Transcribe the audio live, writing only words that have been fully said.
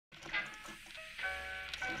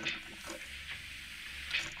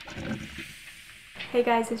Hey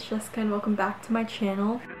guys, it's Jessica and welcome back to my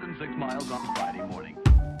channel. 6 miles on Friday morning.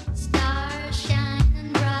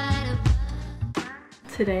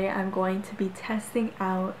 Today I'm going to be testing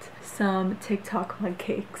out some TikTok mug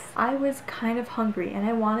cakes. I was kind of hungry and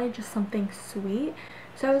I wanted just something sweet.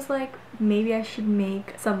 So I was like, maybe I should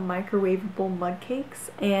make some microwavable mug cakes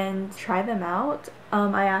and try them out.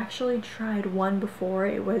 I actually tried one before.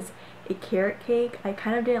 It was a carrot cake. I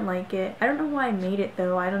kind of didn't like it. I don't know why I made it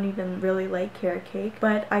though. I don't even really like carrot cake,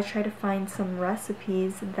 but I tried to find some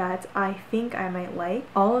recipes that I think I might like.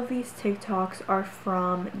 All of these TikToks are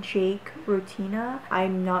from Jake Rotina.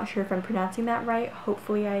 I'm not sure if I'm pronouncing that right.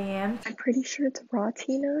 Hopefully I am. I'm pretty sure it's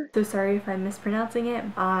Rotina. So sorry if I'm mispronouncing it.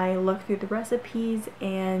 I looked through the recipes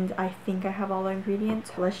and I think I have all the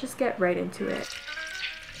ingredients. Let's just get right into it.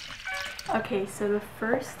 Okay, so the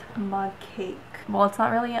first mug cake. Well, it's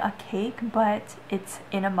not really a cake, but it's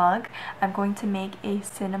in a mug. I'm going to make a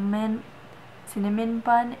cinnamon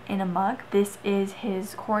bun in a mug. This is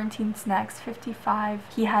his Quarantine Snacks 55.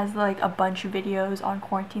 He has like a bunch of videos on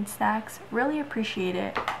quarantine snacks. Really appreciate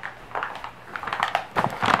it.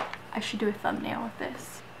 I should do a thumbnail with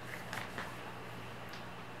this.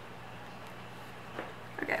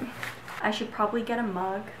 Okay, I should probably get a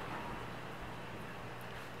mug.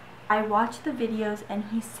 I watched the videos and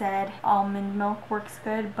he said almond milk works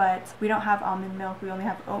good, but we don't have almond milk, we only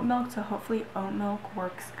have oat milk, so hopefully oat milk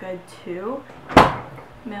works good too.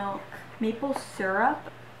 Milk, maple syrup,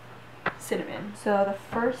 cinnamon. So the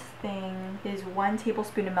first thing is 1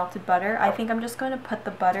 tablespoon of melted butter. I think I'm just going to put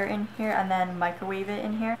the butter in here and then microwave it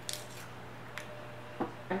in here.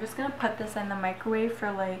 I'm just going to put this in the microwave for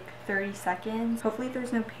like 30 seconds. Hopefully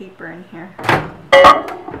there's no paper in here.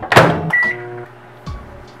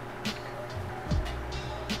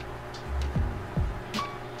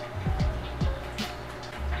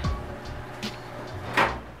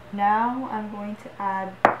 Now I'm going to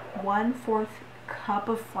add 1/4 cup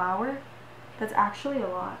of flour. That's actually a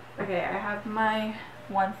lot. Okay, I have my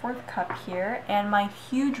 1/4 cup here and my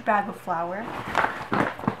huge bag of flour.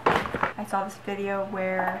 I saw this video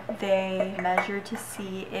where they measure to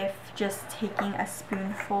see if just taking a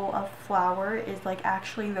spoonful of flour is like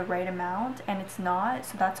actually the right amount, and it's not,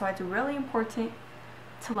 so that's why it's really important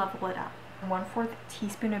to level it up. 1/4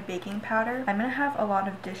 teaspoon of baking powder. I'm gonna have a lot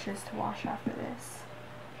of dishes to wash after this.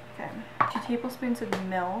 Okay, 2 tablespoons of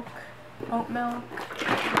milk, oat milk.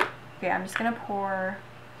 Okay, I'm just gonna pour,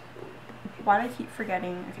 why do I keep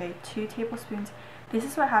forgetting? Okay, 2 tablespoons. This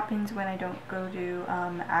is what happens when I don't go to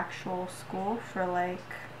actual school for like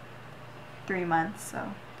 3 months,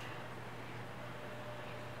 so.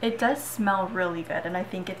 It does smell really good, and I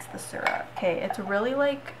think it's the syrup. Okay, it's really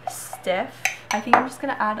like stiff. I think I'm just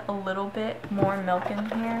gonna add a little bit more milk in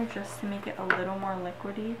here just to make it a little more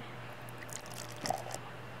liquidy.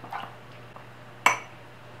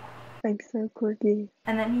 I'm so quirky.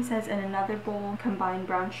 And then he says in another bowl, combine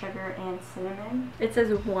brown sugar and cinnamon. It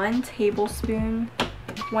says 1 tablespoon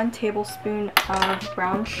of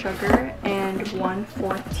brown sugar and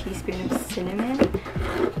 1/4 teaspoon of cinnamon.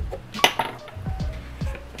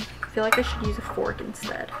 I feel like I should use a fork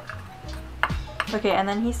instead. Okay, and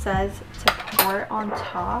then he says to pour it on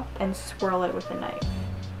top and swirl it with a knife.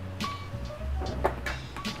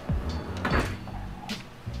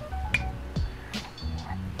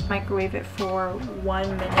 Microwave it for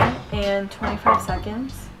 1 minute and 25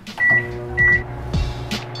 seconds.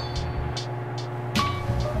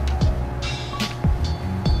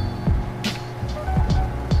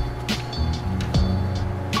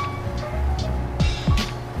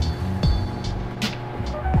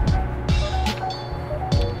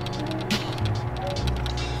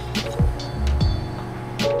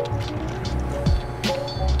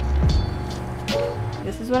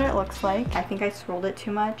 This is what it looks like. I think I swirled it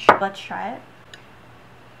too much. Let's try it.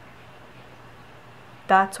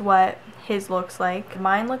 That's what his looks like.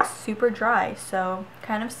 Mine looks super dry, so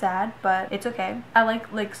kind of sad, but it's okay. I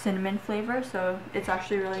like cinnamon flavor, so it's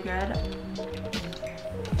actually really good.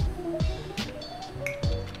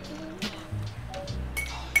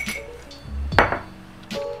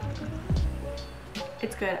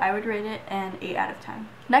 It's good. I would rate it an 8 out of 10.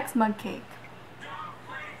 Next mug cake.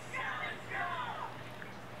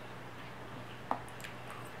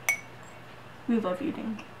 We love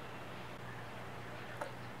eating.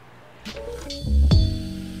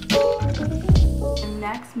 The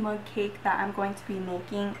next mug cake that I'm going to be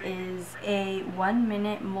making is a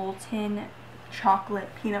 1-minute molten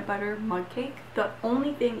chocolate peanut butter mug cake. The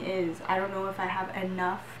only thing is, I don't know if I have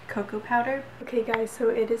enough cocoa powder. Okay guys, so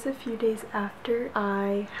it is a few days after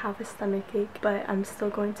I have a stomachache, but I'm still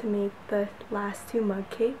going to make the last 2 mug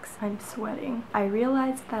cakes. I'm sweating. I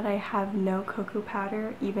realized that I have no cocoa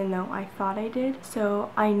powder even though I thought I did.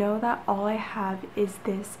 So I know that all I have is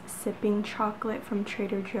this sipping chocolate from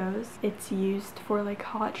Trader Joe's. It's used for like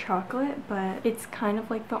hot chocolate, but it's kind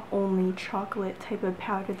of like the only chocolate type of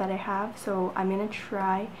powder that I have. So I'm gonna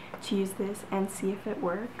try to use this and see if it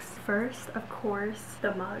works. First, of course,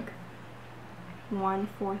 the mug.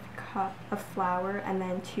 1/4 cup of flour and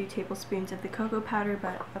then 2 tablespoons of the cocoa powder,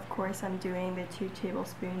 but of course I'm doing the 2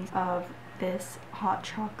 tablespoons of this hot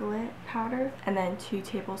chocolate powder and then 2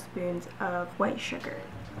 tablespoons of white sugar.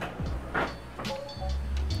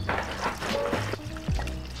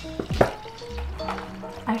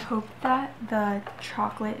 I hope that the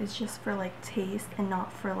chocolate is just for like taste and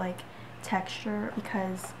not for like texture,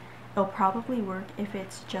 because it'll probably work if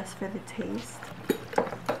it's just for the taste.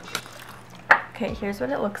 Okay, here's what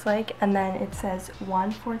it looks like, and then it says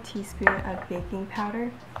 1/4 teaspoon of baking powder.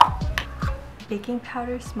 Baking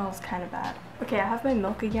powder smells kind of bad. Okay, I have my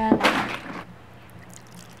milk again.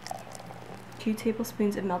 2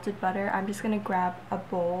 tablespoons of melted butter. I'm just gonna grab a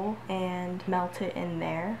bowl and melt it in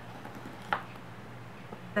there.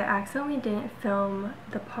 I accidentally didn't film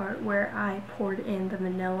the part where I poured in the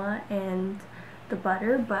vanilla and the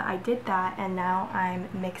butter, but I did that, and now I'm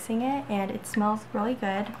mixing it and it smells really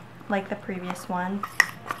good like the previous one.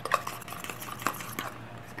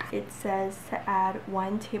 It says to add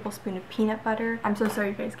 1 tablespoon of peanut butter. I'm so sorry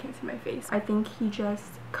you guys can't see my face. I think he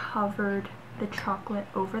just covered the chocolate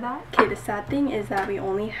over that. Okay, the sad thing is that we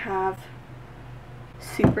only have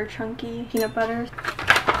super chunky peanut butter.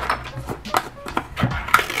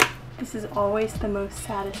 This is always the most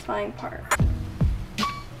satisfying part.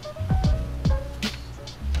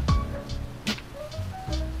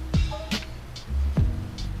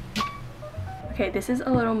 Okay, this is a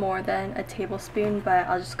little more than a tablespoon, but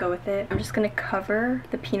I'll just go with it. I'm just gonna cover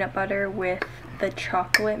the peanut butter with the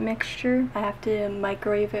chocolate mixture. I have to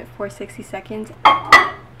microwave it for 60 seconds.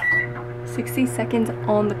 60 seconds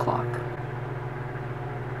on the clock.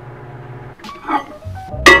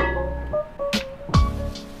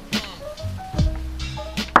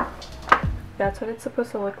 That's what it's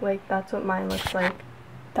supposed to look like. That's what mine looks like.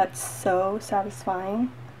 That's so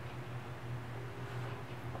satisfying.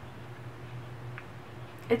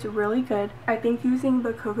 It's really good. I think using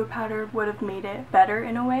the cocoa powder would have made it better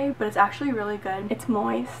in a way, but it's actually really good. It's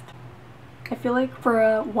moist. I feel like for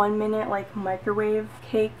a 1 minute like microwave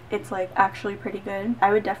cake, it's like actually pretty good.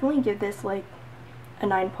 I would definitely give this like a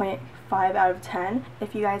 9.5 out of 10.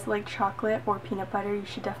 If you guys like chocolate or peanut butter, you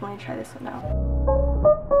should definitely try this one out.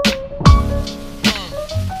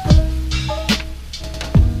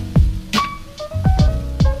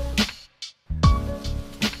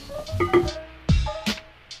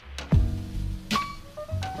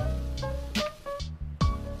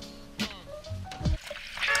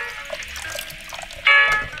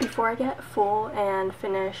 Before I get full and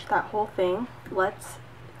finish that whole thing, let's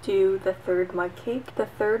do the 3rd mug cake. The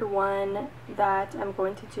 3rd one that I'm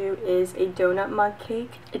going to do is a donut mug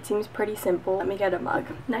cake. It seems pretty simple. Let me get a mug.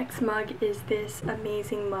 Next mug is this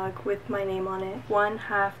amazing mug with my name on it.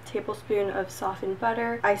 1/2 tablespoon of softened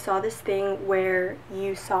butter. I saw this thing where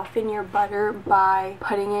you soften your butter by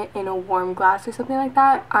putting it in a warm glass or something like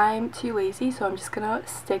that. I'm too lazy, so I'm just gonna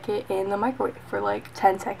stick it in the microwave for like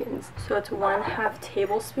 10 seconds. So it's 1/2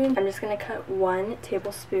 tablespoon. I'm just gonna cut 1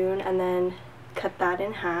 tablespoon and then cut that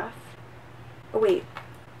in half. Oh wait,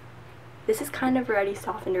 this is kind of already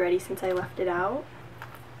softened already since I left it out.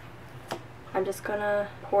 I'm just gonna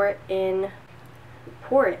pour it in.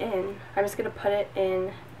 I'm just gonna put it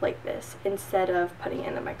in like this instead of putting it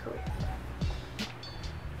in the microwave.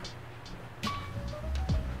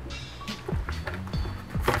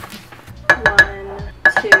 One,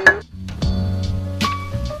 2,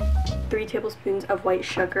 3 tablespoons of white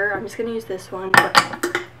sugar. I'm just gonna use this one,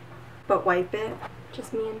 but wipe it.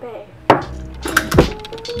 Just me and Bae.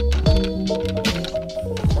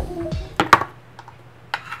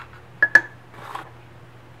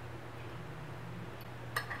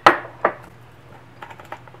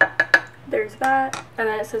 There's that, and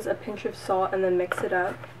then it says a pinch of salt and then mix it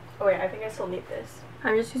up. Oh wait, I think I still need this.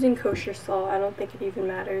 I'm just using kosher salt. I don't think it even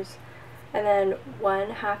matters. And then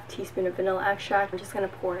 1/2 teaspoon of vanilla extract. I'm just gonna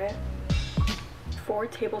pour it. 4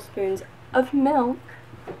 tablespoons of milk.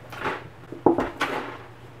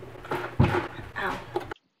 Ow.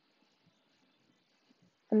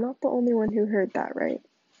 I'm not the only one who heard that, right?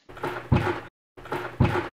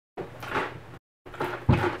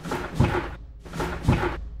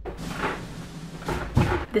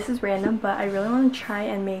 This is random, but I really want to try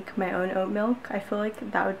and make my own oat milk. I feel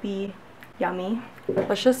like that would be yummy.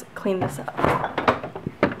 Let's just clean this up.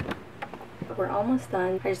 We're almost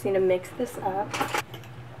done. I just need to mix this up.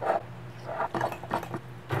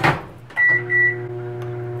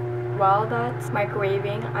 While that's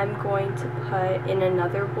microwaving, I'm going to put in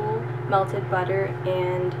another bowl melted butter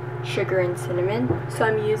and sugar and cinnamon. So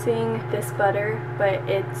I'm using this butter, but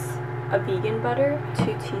it's a vegan butter. 2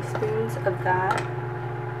 teaspoons of that.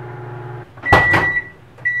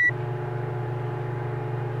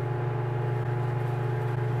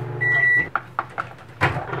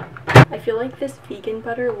 I feel like this vegan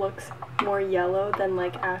butter looks more yellow than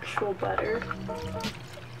like actual butter.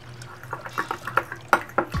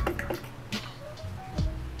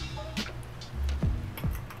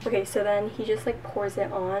 Okay, so then he just like pours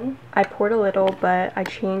it on. I poured a little, but I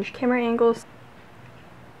changed camera angles.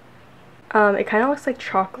 It kind of looks like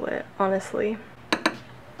chocolate, honestly.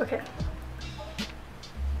 Okay.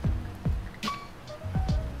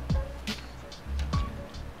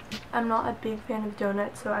 I'm not a big fan of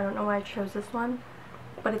donuts, so I don't know why I chose this one,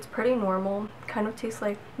 but it's pretty normal. Kind of tastes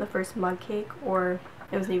like the first mug cake, or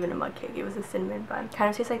it wasn't even a mug cake, it was a cinnamon bun. Kind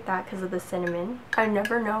of tastes like that because of the cinnamon. I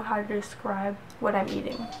never know how to describe what I'm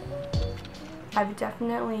eating. I would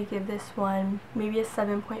definitely give this one maybe a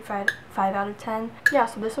 7.5 out of 10. Yeah,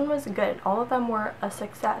 so this one was good. All of them were a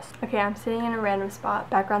success. Okay, I'm sitting in a random spot.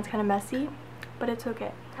 Background's kind of messy, but it's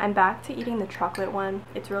okay. I'm back to eating the chocolate one.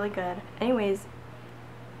 It's really good. Anyways,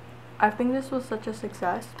 I think this was such a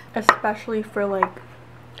success, especially for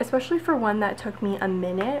one that took me a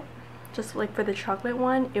minute. Just like for the chocolate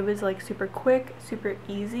one, it was like super quick, super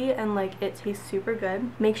easy, and like it tastes super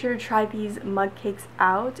good. Make sure to try these mug cakes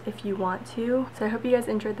out if you want to. So I hope you guys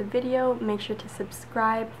enjoyed the video. Make sure to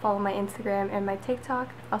subscribe, follow my Instagram and my TikTok.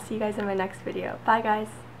 I'll see you guys in my next video. Bye guys.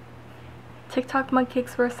 TikTok mug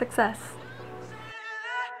cakes were a success.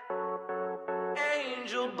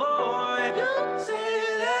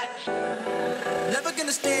 Never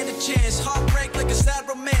gonna stand a chance. Heartbreak like a sad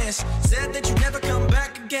romance. Said that you